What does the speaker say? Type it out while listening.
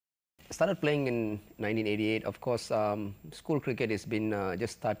started playing in 1988. Of course, school cricket has been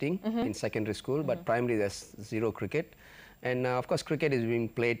just starting in secondary school, but primary there's zero cricket. And of course, cricket is being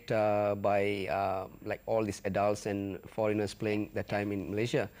played by like all these adults and foreigners playing that time in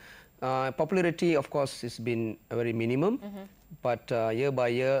Malaysia. Popularity, of course, has been a very minimum, but year by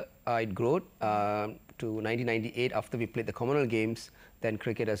year it grew to 1998 after we played the Commonwealth Games. Then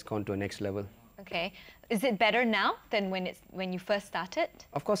cricket has gone to a next level. Okay, is it better now than when you first started?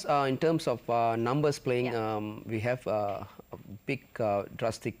 Of course, in terms of numbers playing, we have a big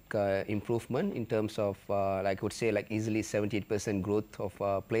drastic improvement in terms of like I would say like easily 78% growth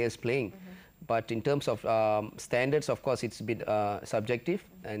of players playing. But in terms of standards, of course, it's a bit subjective,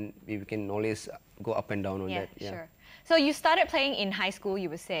 and we can always go up and down on that. Yeah, sure. So you started playing in high school, you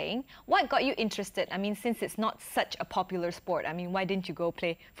were saying. What got you interested? I mean, since it's not such a popular sport, I mean, why didn't you go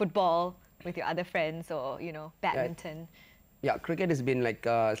play football with your other friends or, you know, badminton? Yeah, cricket has been like,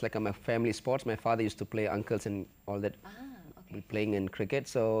 it's like my family sports. My father used to play, uncles and all that. Playing in cricket,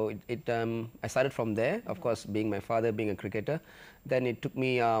 so I started from there. Of course, being my father, being a cricketer, then it took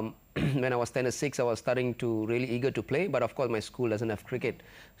me when I was 10 or 6, I was starting to really eager to play. But of course, my school doesn't have cricket,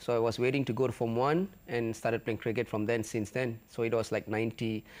 so I was waiting to go to Form 1 and started playing cricket from then. Since then, so it was like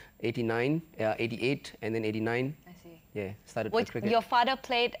 90, 89, 88, and then 89. I see. Yeah, started playing cricket. Your father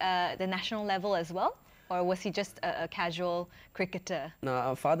played the national level as well? Or was he just a casual cricketer? No,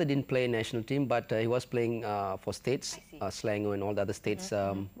 our father didn't play national team, but he was playing for states, Selangor and all the other states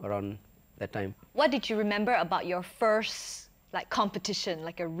around that time. What did you remember about your first competition,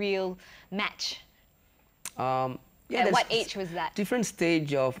 like a real match? Yeah, at what age was that? Different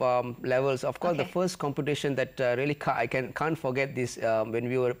stage of levels. Of course, the first competition that really I can't forget this when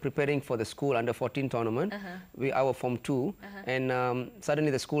we were preparing for the school under 14 tournament. I was Form 2, and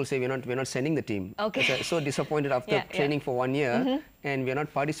suddenly the school said we're not sending the team. Okay. So disappointed after training for 1 year, and we're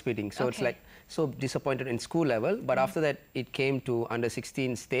not participating. So it's like so disappointed in school level. But after that, it came to under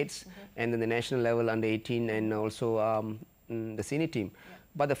 16 states, and then the national level under 18, and also the senior team.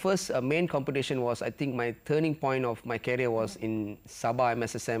 But the first main competition was, I think, my turning point of my career was in Sabah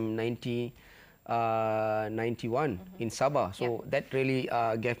MSSM 91 in Sabah. So that really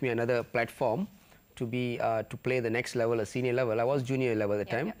gave me another platform to to play the next level, a senior level. I was junior level at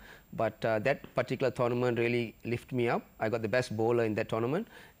the time, but that particular tournament really lifted me up. I got the best bowler in that tournament,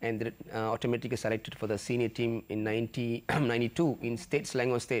 and automatically selected for the senior team in 92 in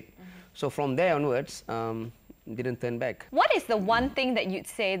Selangor State. So from there onwards, didn't turn back. What is the one thing that you'd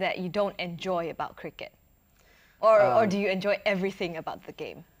say that you don't enjoy about cricket? Or do you enjoy everything about the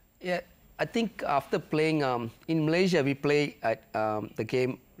game? Yeah, I think after playing in Malaysia, we play at the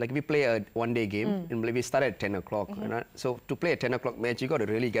game, like we play a one-day game. We start at 10 o'clock. So to play a 10 o'clock match, you got to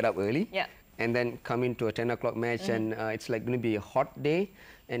really get up early. And then come into a 10 o'clock match, and it's like going to be a hot day.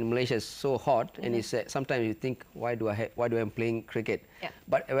 And Malaysia is so hot, and sometimes you think, why do I playing cricket?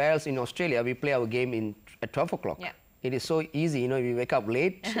 But whereas in Australia, we play our game at 12 o'clock. It is so easy, you know. You wake up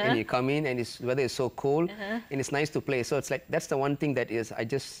late and you come in, and weather is so cold, and it's nice to play. So it's like that's the one thing that is I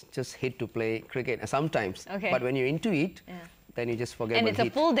just hate to play cricket sometimes. But when you're into it, then you just forget. And about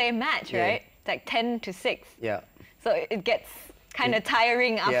it's a full day match, right? It's like 10 to 6. Yeah. So it gets kind of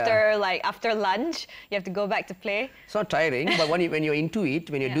tiring after after lunch. You have to go back to play. It's not tiring, but when you're into it,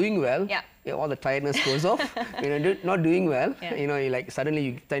 when you're doing well, all the tiredness goes off. When you're not doing well, you know, you like suddenly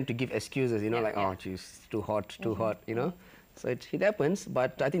you tend to give excuses. You know, like oh, geez, too hot, you know. So it happens,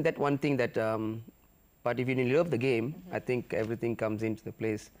 but I think that one thing that, but if you love the game, I think everything comes into the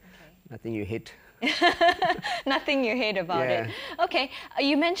place. Nothing you hate. Nothing you hate about it. Okay,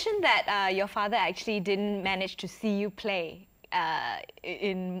 you mentioned that your father actually didn't manage to see you play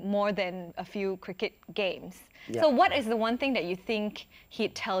in more than a few cricket games. So what is the one thing that you think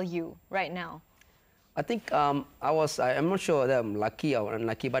he'd tell you right now? I think I'm not sure whether I'm lucky or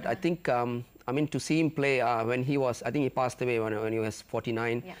unlucky, but I think I mean to see him play when he was, I think he passed away when he was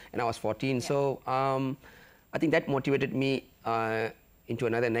 49 and I was 14. So I think that motivated me into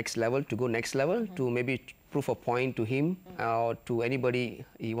another next level, to go next level, to maybe prove a point to him or to anybody.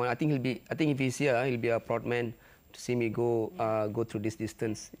 I think if he's here, he'll be a proud man to see me go through this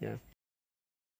distance. Yeah.